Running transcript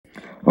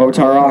Well,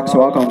 Tarox,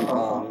 welcome.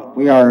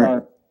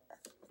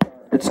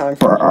 It's time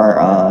for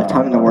our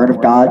time in the Word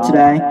of God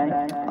today.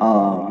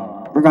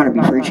 We're going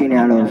to be preaching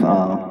out of,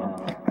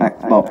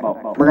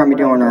 we're going to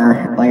be doing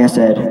our, like I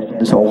said,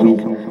 this whole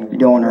week, we're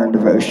doing our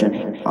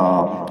devotion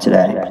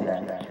today.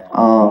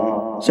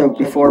 So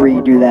before we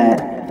do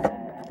that,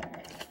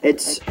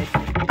 it's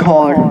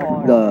called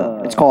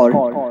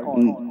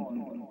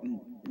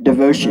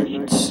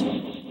Devotions.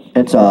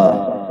 It's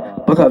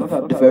a book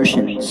of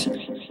devotions.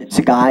 It's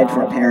a guide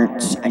for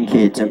parents and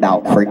kids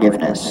about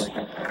forgiveness.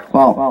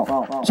 Well,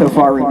 so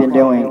far we did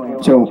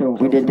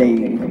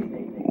day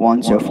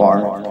 1 so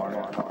far.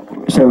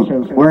 So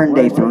we're in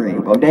day 3.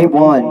 Well, day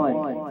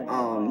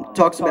 1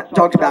 talks about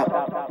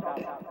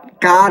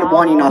God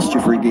wanting us to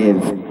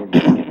forgive.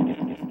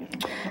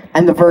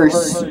 And the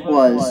verse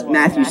was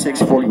Matthew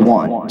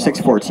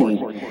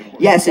 6:14.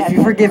 Yes, if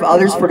you forgive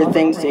others for the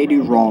things they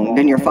do wrong,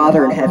 then your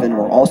Father in heaven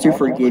will also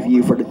forgive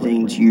you for the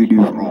things you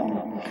do wrong.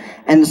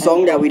 And the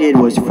song that we did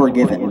was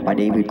Forgiven by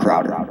David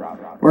Crowder.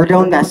 We're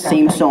doing that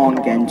same song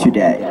again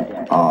today.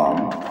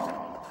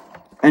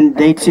 And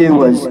day 2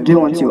 was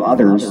Do Unto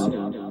Others.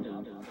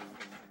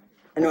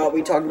 And what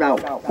we talked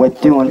about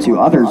with Do Unto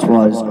Others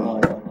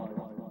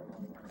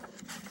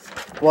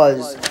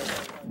was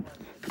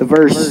the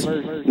verse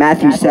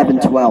Matthew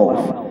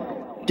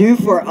 7:12. Do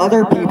for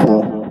other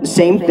people the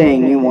same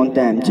thing you want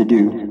them to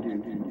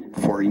do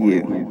for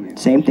you.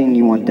 Same thing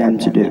you want them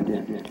to do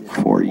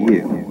for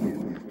you.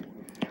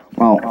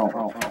 Well,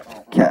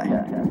 okay.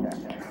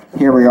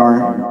 Here we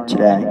are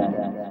today.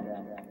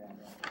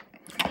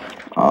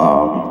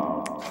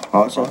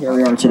 So here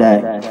we are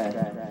today.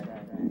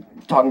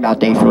 Talking about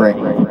day 3.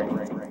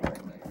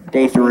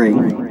 Day 3.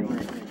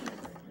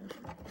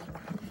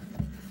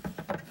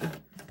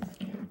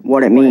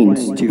 What it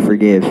means to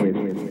forgive.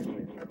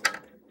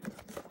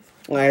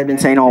 Like I've been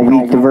saying all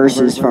week, the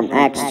verses from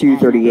Acts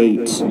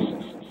 2:38.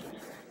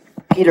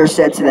 Peter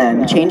said to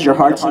them, change your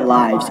hearts and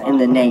lives in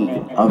the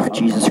name of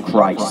Jesus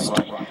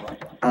Christ.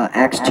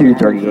 Acts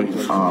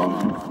 2:38.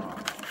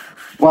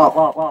 Well,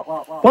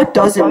 what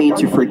does it mean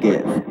to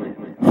forgive?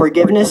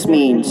 Forgiveness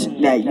means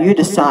that you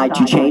decide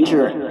to change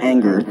your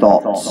angry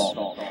thoughts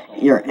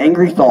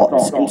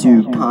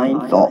into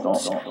kind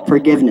thoughts.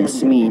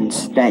 Forgiveness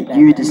means that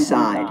you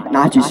decide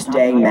not to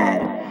stay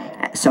mad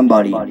at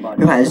somebody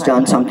who has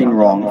done something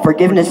wrong.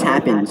 Forgiveness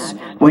happens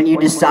when you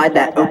decide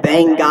that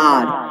obeying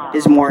God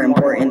is more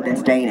important than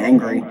staying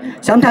angry.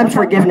 Sometimes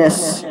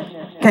forgiveness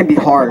can be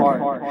hard,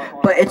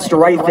 but it's the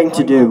right thing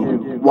to do.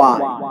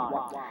 Why?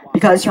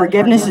 Because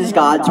forgiveness is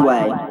God's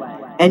way,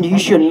 and you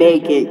should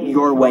make it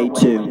your way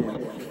too.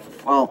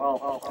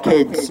 Well,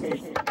 kids,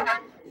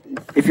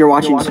 if you're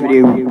watching this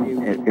video,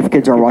 if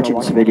kids are watching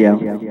this video,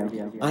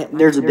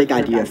 there's a big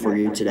idea for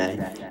you today.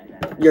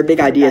 The big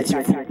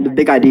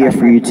idea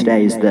for you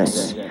today is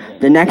this.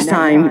 The next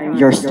time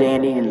you're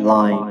standing in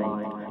line,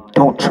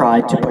 don't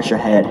try to push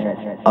ahead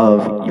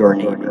of your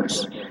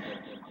neighbors.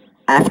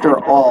 After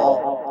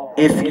all,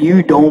 if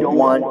you don't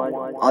want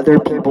other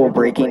people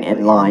breaking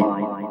in line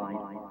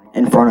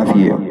in front of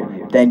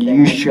you, then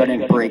you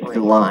shouldn't break the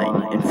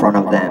line in front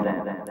of them.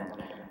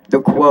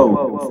 The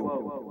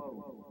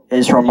quote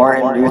is from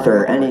Martin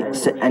Luther,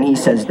 and he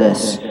says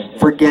this: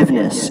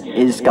 forgiveness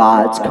is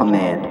God's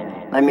command.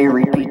 Let me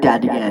repeat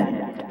that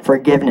again.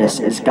 Forgiveness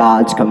is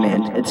God's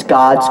command. It's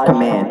God's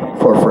command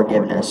for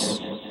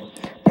forgiveness.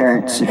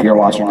 Parents, if you're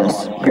watching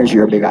this, here's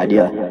your big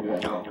idea.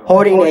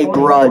 Holding a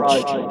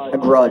grudge,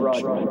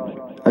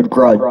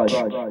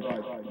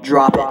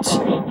 drop it.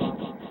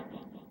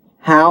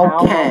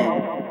 How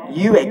can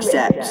you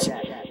accept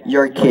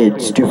your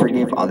kids to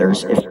forgive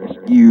others if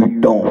you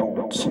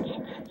don't?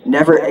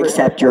 Never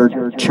accept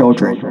your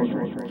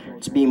children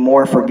to be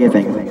more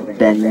forgiving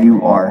than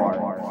you are.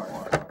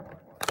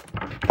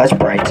 Let's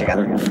pray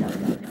together.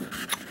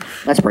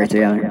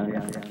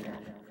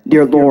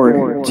 Dear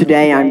Lord,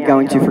 today I'm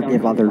going to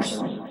forgive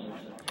others.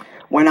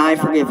 When I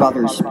forgive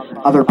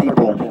other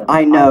people,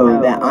 I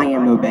know that I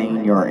am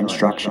obeying your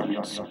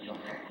instructions.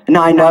 And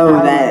I know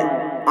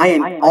that I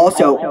am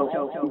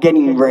also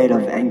getting rid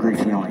of angry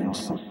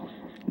feelings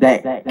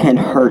that can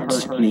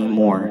hurt me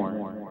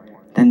more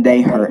than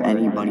they hurt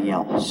anybody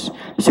else.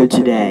 So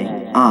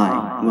today,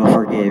 I will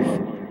forgive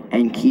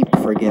and keep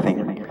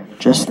forgiving,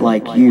 just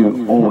like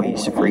you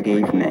always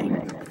forgave me.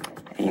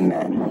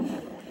 Amen.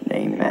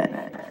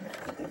 Amen.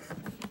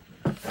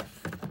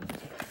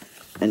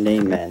 And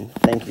amen.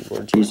 Thank you,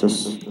 Lord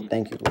Jesus.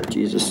 Thank you, Lord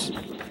Jesus.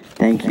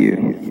 Thank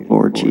you,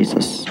 Lord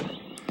Jesus.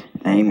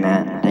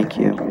 Amen. Thank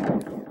you.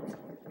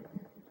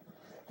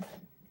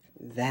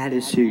 That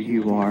is who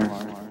you are.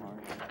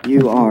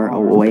 You are a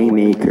way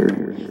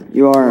maker.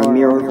 You are a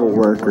miracle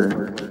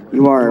worker.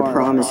 You are a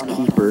promise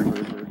keeper.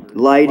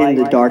 Light in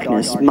the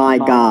darkness. My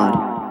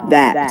God,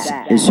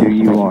 that is who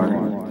you are.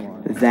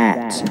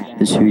 That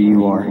is who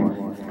you are.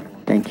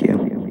 Thank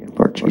you,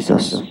 Lord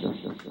Jesus.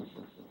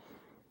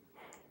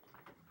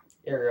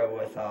 Here we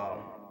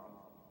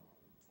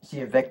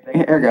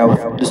go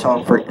with the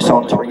songs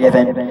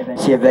Forgiven,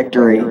 See a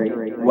Victory,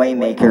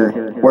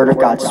 Waymaker, Word of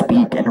God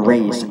Speak and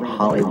Raise.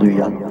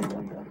 Hallelujah.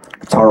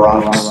 Guitar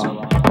rocks.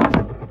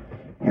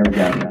 Here we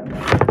go.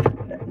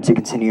 To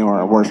continue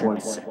our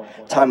worship,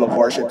 time of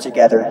worship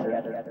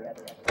together.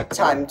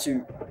 Time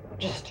to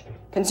just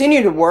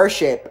continue to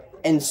worship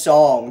in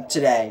song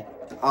today.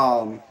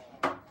 So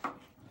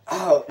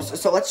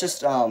let's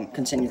just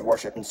continue to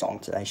worship in song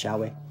today, shall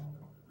we?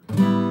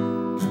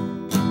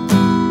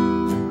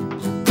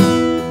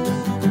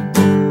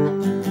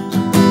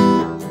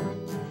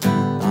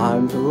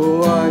 I'm the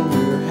one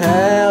who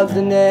held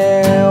the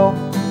nail.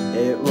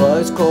 It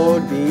was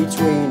cold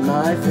between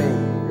my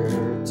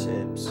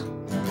fingertips.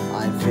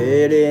 I've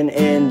hidden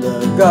in the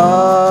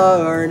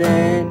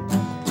garden.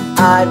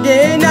 I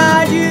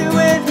denied you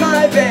with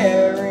my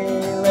very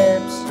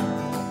lips.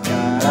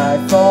 God,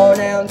 I fall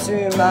down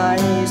to my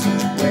knees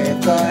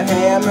with a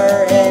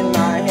hammer in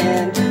my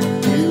hand.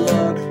 You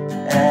look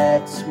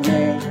at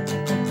me,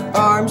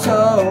 arms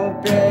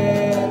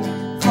open,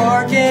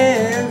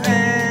 forgiven.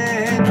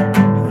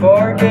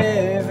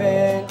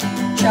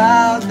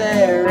 Child,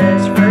 there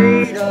is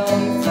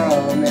freedom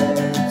from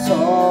it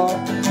all.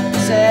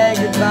 Say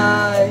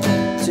goodbye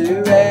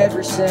to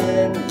every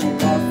sin. You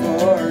are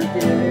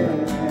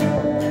forgiven.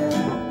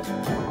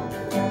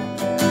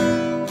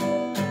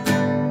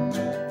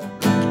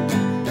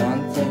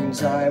 Done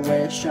things I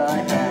wish I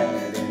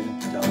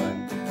hadn't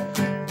done.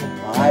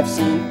 I've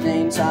seen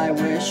things I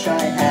wish I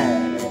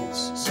hadn't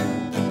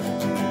seen.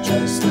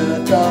 Just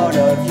the thought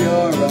of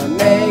your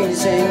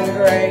amazing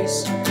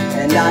grace,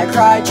 and I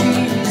cry,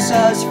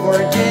 Jesus,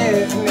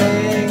 forgive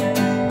me.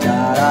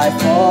 God, I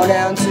fall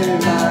down to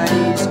my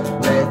knees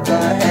with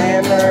a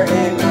hammer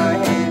in my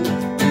hand.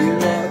 You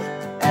look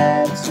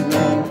at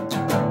me,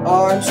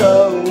 arms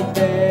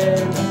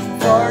open,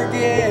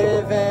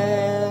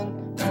 forgiven.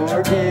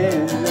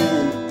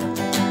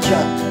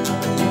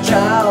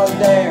 Child,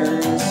 there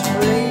is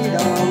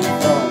freedom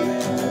from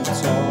it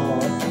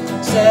all.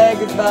 Say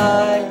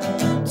goodbye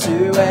to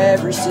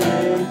every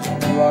sin.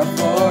 You are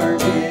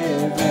forgiven.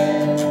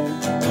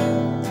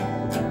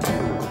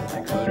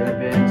 I could have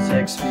been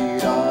 6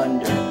 feet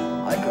under.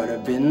 I could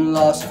have been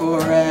lost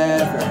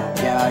forever.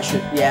 Yeah, I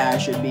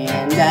should be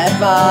in that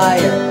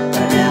fire.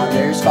 But now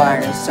there's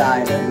fire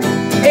inside of me.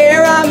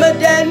 Here I'm a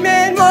dead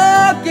man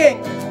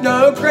walking.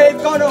 No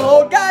grave gonna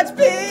hold God's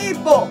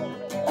people.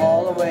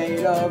 All the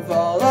weight of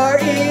all our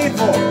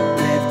evil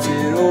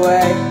lifted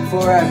away,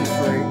 forever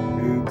free.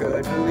 Who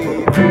could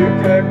believe?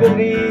 Who could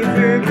believe?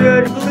 Who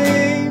could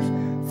believe?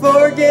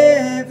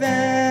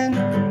 Forgiven.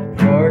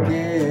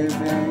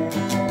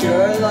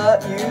 Your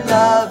love, you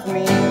love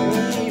me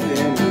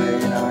even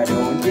when I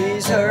don't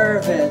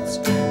deserve it.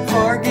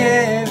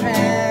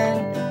 Forgiven.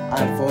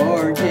 I'm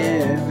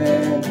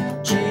forgiven.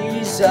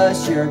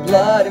 Jesus, your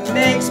blood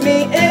makes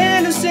me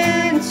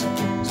innocent.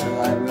 So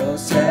I will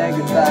say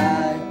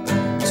goodbye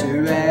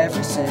to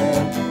every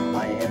sin. I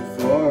am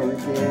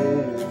forgiven.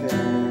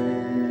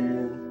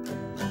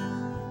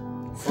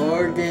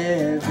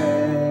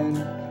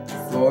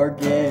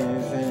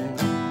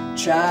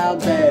 Child,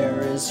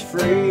 there is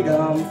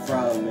freedom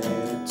from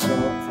it,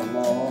 from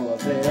all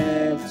of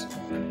it.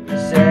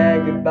 Say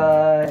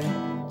goodbye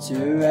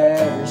to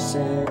every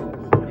sin.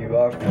 You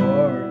are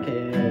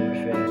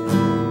forgiven.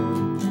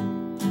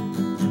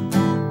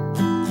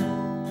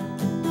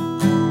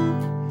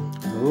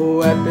 The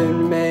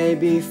weapon may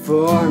be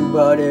formed,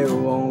 but it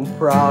won't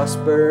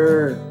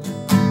prosper.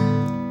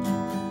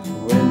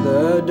 When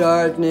the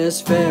darkness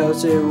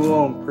fails, it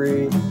won't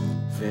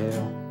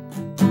prevail.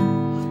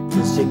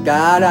 'Cause the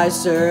God I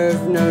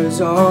serve knows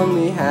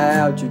only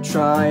how to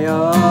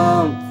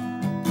triumph.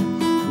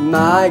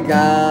 My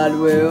God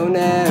will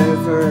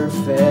never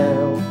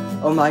fail.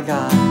 Oh my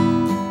God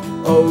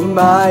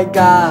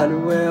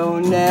will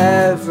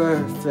never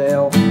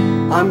fail.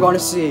 I'm gonna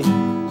see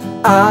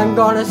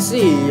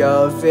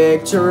a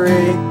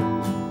victory.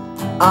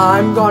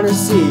 I'm gonna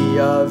see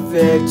a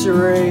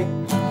victory.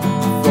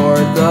 For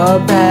the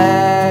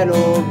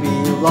battle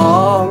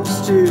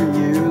belongs to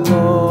you,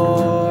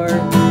 Lord.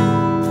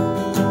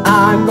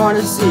 I'm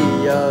gonna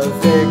see a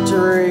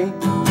victory.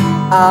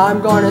 I'm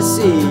gonna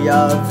see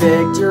a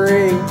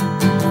victory.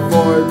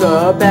 For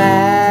the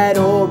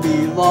battle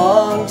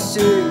belongs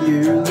to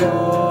you,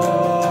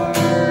 Lord.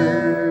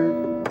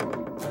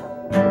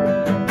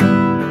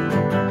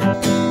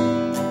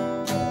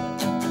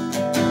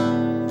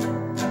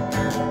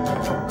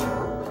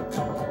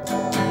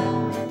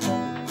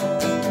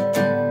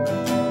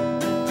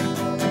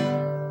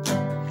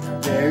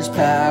 There's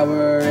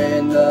power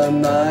in the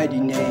mighty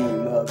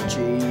name of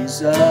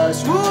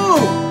Jesus. Woo!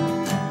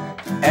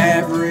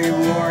 Every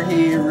war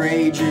he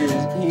wages,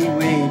 he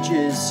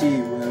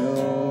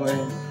will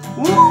win.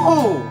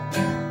 Woo!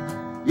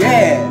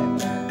 Yeah!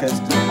 Cause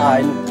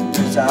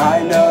I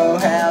know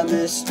how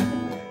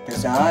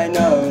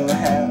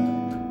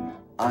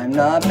I'm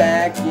not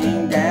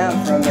backing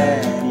down from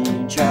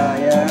any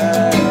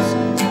giants.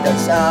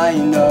 Cause I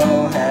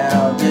know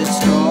how this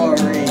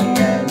story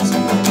ends.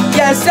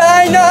 Yes,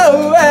 I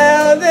know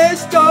how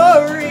this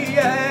story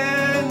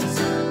ends.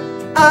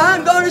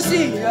 I'm gonna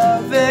see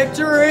a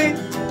victory.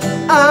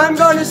 I'm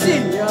gonna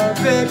see a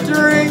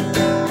victory.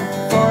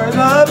 For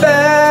the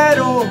best.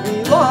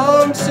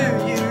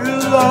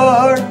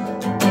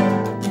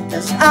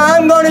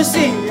 I'm gonna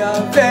see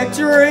a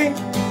victory.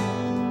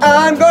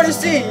 I'm gonna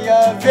see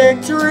a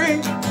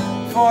victory.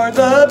 For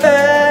the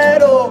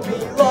battle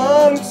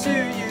belongs to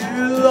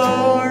you,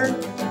 Lord.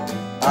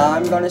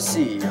 I'm gonna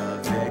see a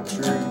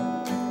victory.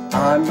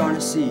 I'm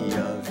gonna see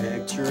a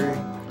victory.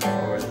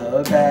 For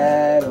the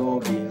battle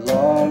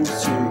belongs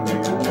to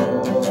you,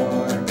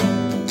 Lord.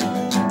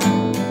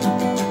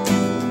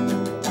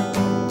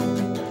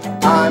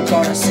 I'm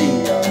gonna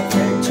see a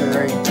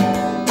victory.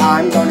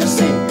 I'm gonna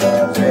see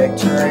a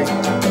victory.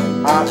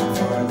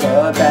 For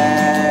the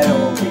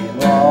battle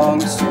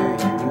belongs to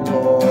you,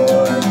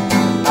 Lord.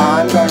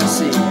 I'm gonna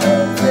see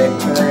a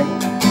victory.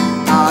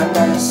 I'm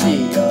gonna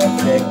see a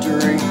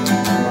victory.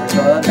 For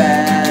the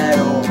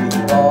battle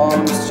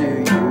belongs to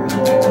you,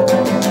 Lord.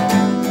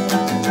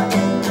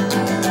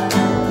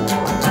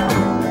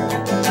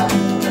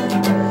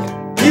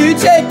 You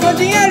take what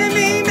the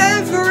enemy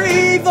meant for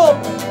evil,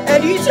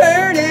 and you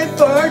turn it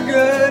for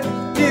good.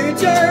 You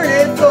turn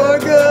it for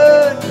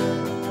good.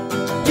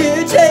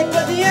 You take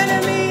what the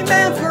enemy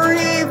meant for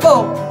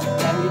evil,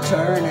 and you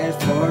turn it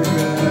for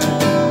good.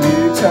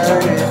 You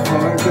turn it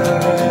for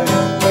good.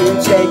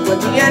 You take what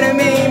the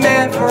enemy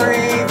meant for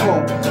evil,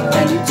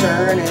 and you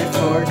turn it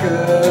for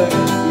good.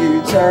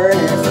 You turn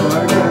it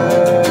for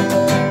good.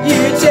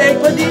 You take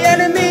what the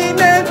enemy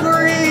meant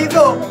for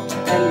evil,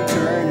 and you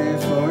turn it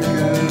for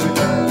good.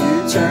 You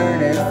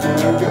turn it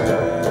for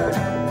good.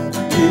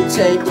 You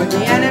take what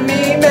the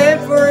enemy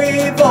meant for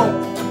evil,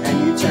 and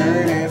you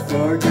turn it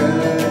for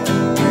good.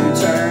 You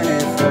turn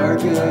it for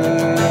good.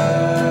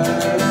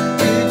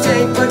 You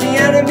take what the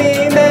enemy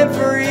meant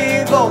for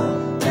evil,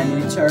 and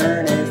you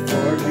turn it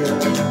for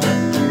good.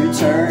 You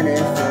turn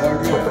it for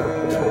good.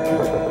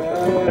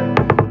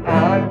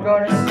 I'm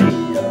gonna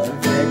see a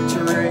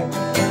victory.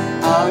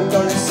 I'm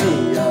gonna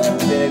see a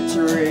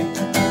victory.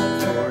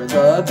 For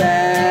the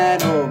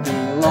battle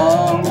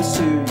belongs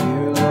to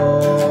you,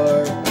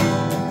 Lord.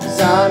 'Cause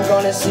I'm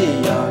gonna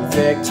see a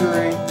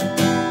victory.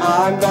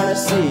 I'm gonna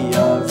see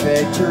a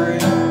victory.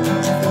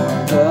 For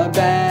the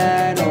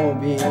battle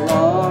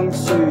belongs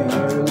to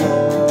you,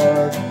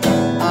 Lord.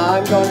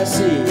 I'm gonna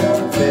see a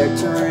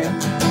victory.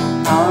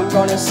 I'm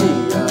gonna see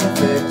a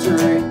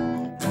victory.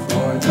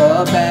 For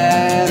the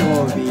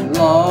battle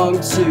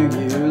belongs to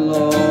you,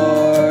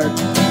 Lord.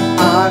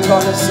 I'm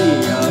gonna see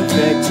a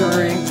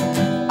victory.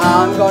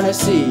 I'm gonna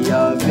see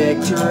a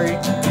victory.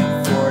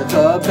 For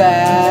the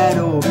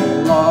battle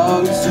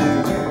belongs to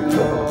you,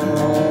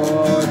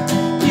 Lord.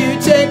 You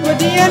take what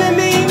the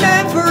enemy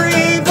meant for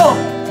evil,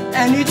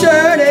 and you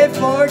turn it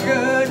for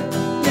good.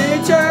 You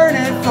turn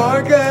it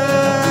for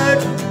good.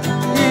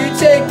 You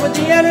take what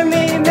the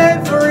enemy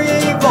meant for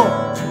evil,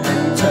 and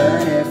you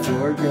turn it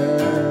for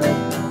good.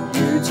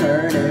 You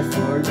turn it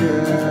for good.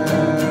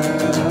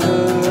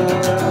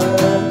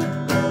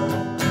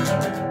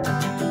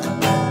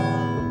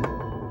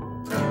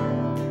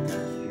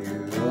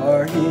 You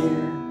are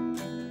here,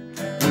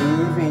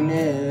 moving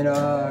in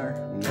our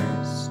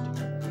midst.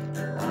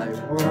 I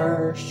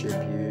worship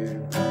you.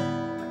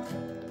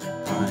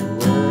 I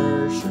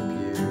worship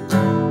you.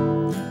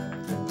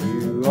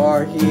 You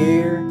are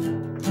here,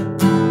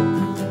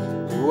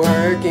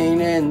 working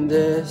in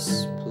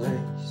this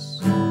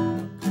place.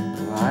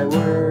 I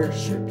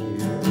worship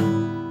you.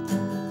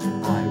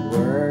 I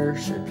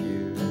worship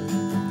you.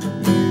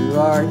 You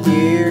are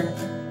here,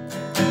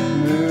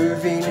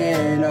 moving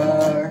in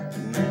our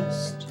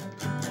midst.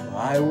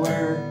 I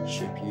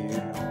worship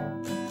you.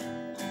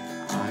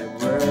 I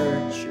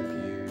worship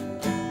you.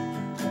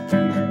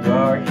 You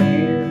are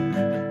here,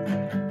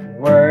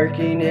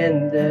 working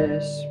in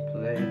this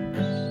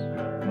place.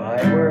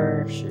 I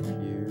worship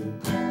you.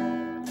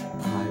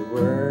 I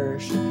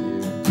worship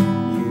you.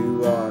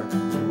 You are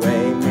the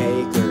way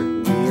maker,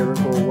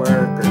 miracle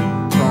worker,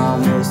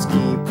 promise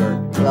keeper,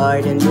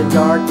 light in the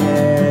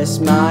darkness.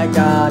 My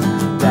God,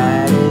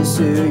 that is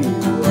who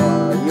you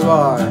are.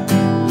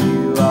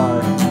 You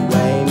are the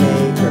way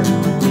maker,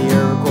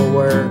 miracle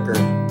worker,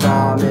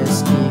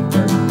 promise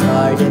keeper,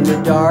 light in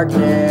the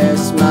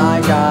darkness. My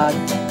God,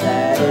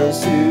 that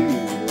is who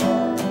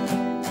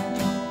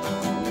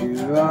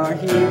you are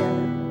here,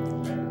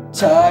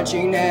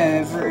 touching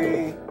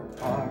every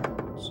heart.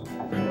 So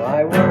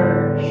I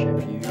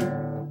worship you.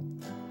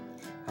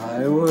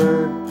 I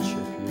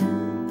worship you.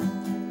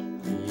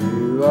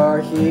 You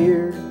are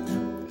here,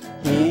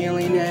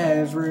 healing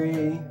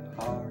every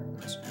heart.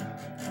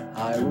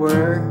 I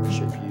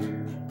worship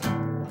you.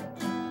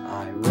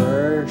 I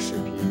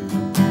worship you.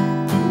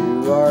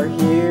 You are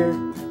here,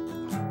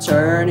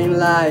 turning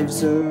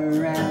lives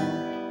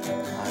around.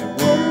 I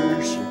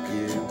worship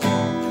you.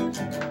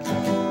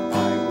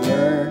 I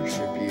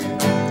worship you.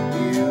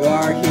 You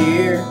are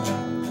here,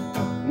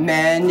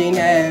 mending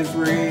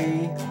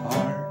every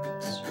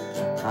heart.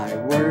 I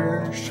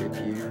worship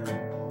you.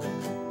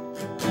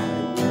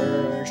 I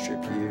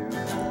worship you.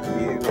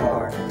 You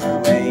are a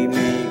way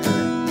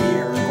maker,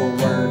 miracle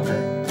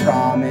worker,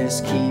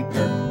 promise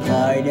keeper,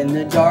 light in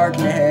the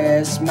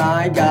darkness.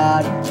 My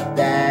God,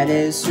 that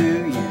is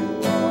who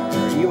you are.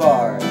 You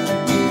are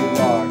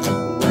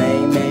a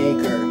way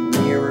maker,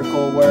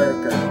 miracle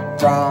worker,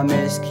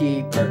 promise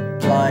keeper,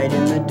 light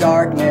in the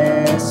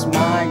darkness,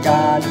 my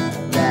God,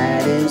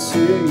 that is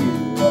who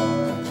you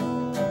are.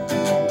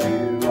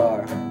 You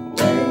are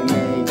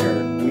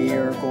waymaker,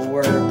 miracle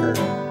worker,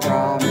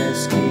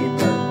 promise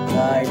keeper,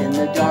 light in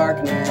the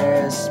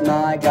darkness,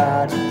 my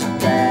God,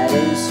 that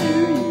is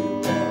who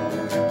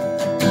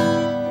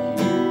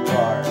you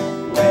are.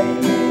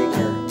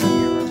 Waymaker,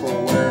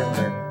 miracle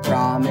worker,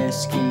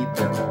 promise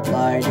keeper,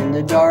 light in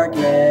the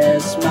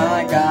darkness,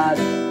 my God,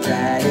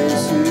 that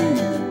is who you are.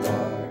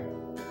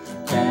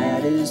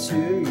 That is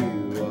who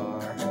you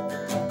are.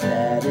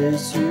 That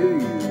is who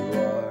you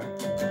are.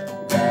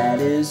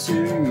 That is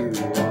who you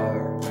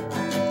are.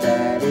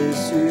 That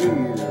is who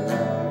you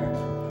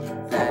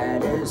are.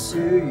 That is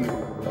who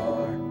you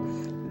are.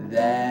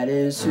 That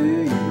is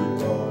who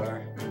you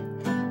are.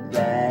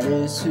 That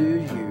is who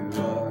you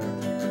are.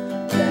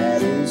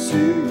 That is who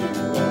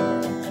you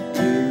are.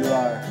 You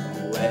are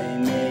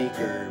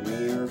waymaker,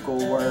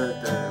 miracle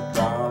worker,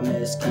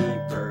 promise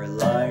keeper,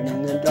 light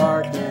in the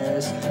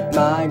darkness,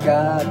 my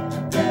God,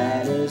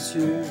 that is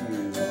who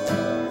you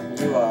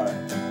are.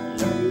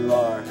 You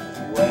are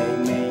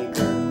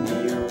waymaker,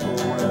 miracle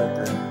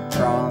worker,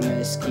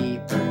 promise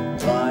keeper,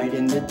 light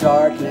in the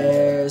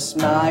darkness,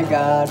 my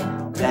God,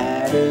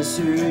 that is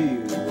who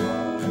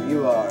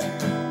you are. You are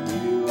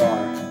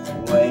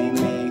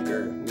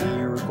waymaker,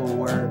 miracle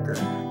worker,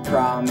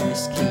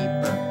 promise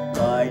keeper,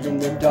 light in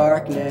the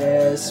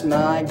darkness,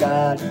 my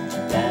God,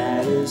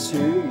 that is who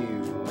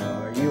you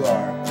are. You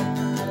are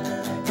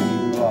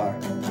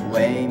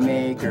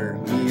waymaker,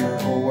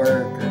 miracle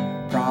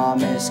worker,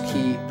 promise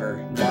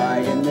keeper,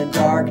 light in the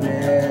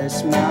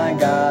darkness, my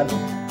God,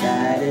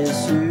 that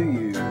is who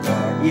you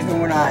are.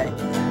 Even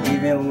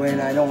when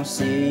I don't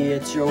see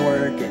it, you're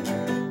working.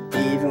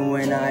 Even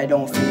when I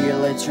don't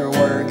feel it, you're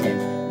working.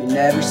 You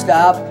never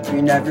stop working. You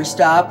never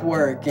stop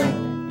working.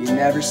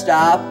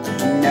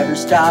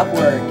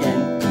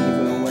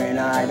 Even when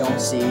I don't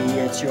see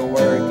it, you're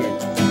working.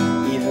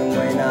 Even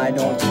when I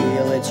don't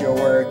feel it, you're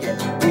working.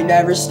 You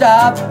never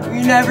stop working.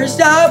 You never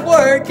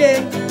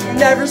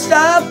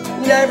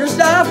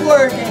stop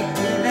working.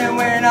 Even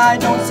when I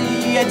don't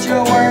see it,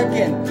 you're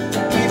working.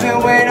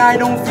 Even when I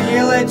don't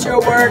feel it,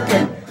 you're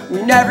working.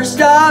 You never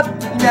stop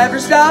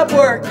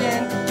working.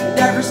 You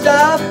never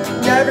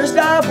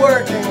stop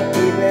working.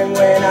 Even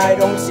when I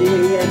don't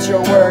see it,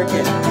 you're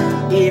working.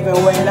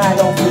 Even when I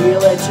don't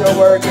feel it, you're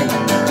working.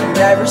 You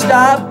never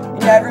stop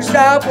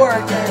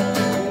working.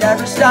 You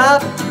never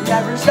stop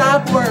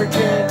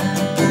working.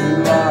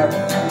 You are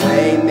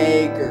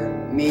waymaker,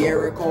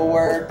 miracle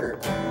worker,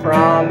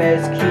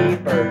 promise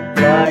keeper,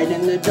 light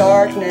in the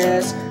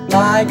darkness,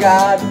 my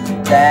God,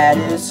 that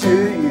is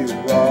who you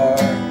are.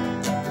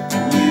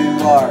 You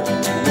are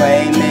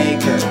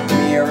waymaker,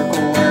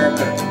 miracle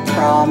worker,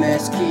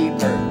 promise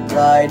keeper,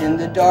 light in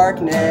the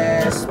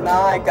darkness,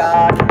 my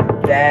God,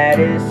 that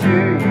is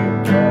who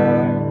you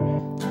are.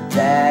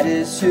 That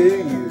is who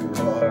you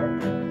are.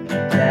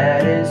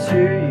 That is who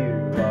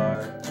you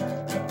are.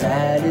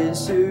 That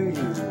is who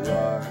you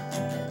are.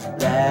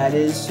 That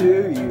is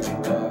who you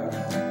are.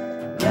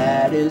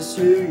 That is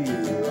who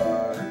you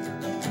are.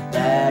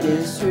 That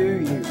is who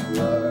you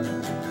are.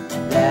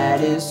 That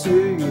is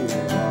who you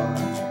are.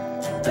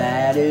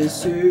 That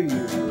is who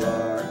you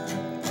are.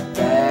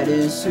 That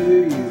is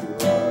who you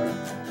are.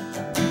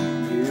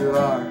 You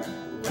are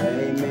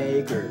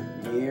waymaker,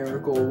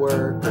 miracle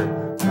worker,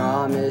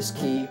 promise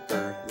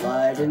keeper,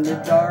 light in the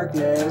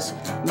darkness,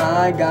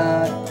 my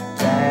God,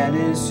 that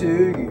is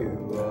who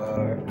you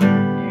are.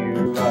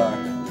 You are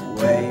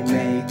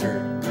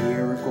waymaker,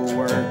 miracle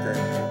worker,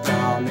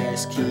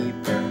 promise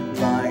keeper,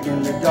 light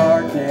in the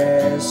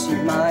darkness,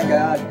 my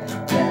God,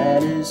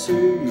 that is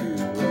who you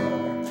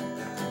are.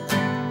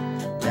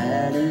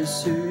 That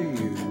is who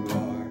you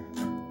are.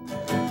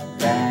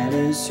 That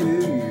is who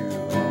you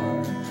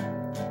are.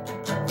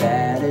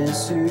 That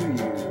is who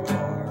you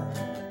are.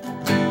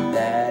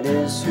 That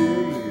is who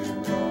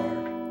you are.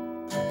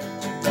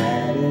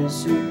 That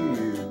is who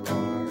you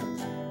are.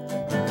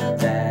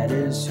 That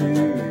is who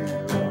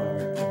you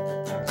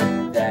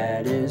are.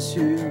 That is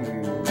who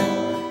you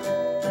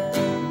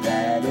are.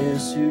 That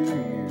is who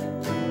you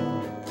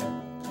are.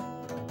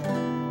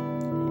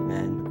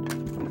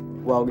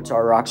 Amen. Well,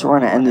 Guitar Rocks, we're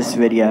going to end this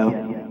video.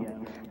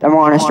 Then we're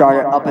going to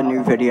start up a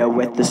new video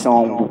with the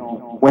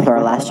song, with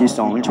our last two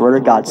songs, Word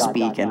of God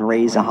Speak and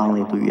Raise a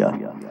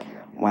Hallelujah.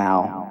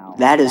 Wow.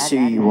 That is who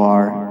you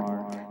are.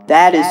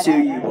 That is who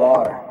you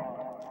are.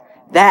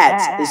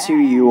 That is who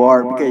you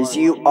are, because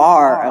you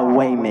are a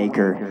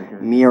waymaker,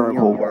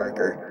 miracle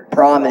worker,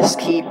 promise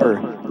keeper,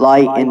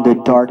 light in the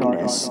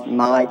darkness.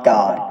 My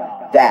God,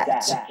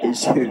 that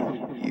is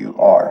who you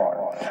are.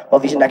 Well,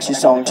 these next two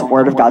songs,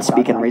 Word of God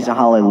Speak and Raise a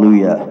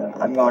Hallelujah,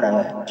 I'm going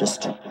to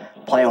just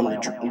play on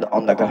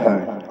the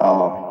cajon.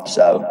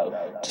 So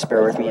just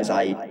bear with me as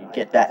I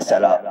get that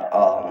set up,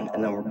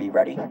 and then we'll be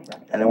ready, and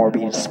then we'll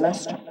be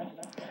dismissed.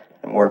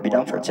 And we'll be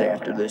done for today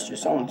after those two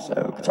songs. So,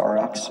 Guitar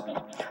Rocks.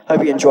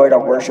 Hope you enjoyed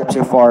our worship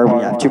so far. We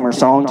have two more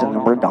songs, and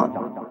then we're done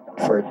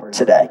for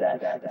today.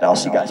 And I'll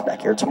see you guys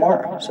back here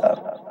tomorrow. So,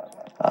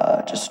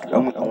 just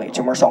only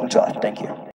 2 more songs left. Thank you.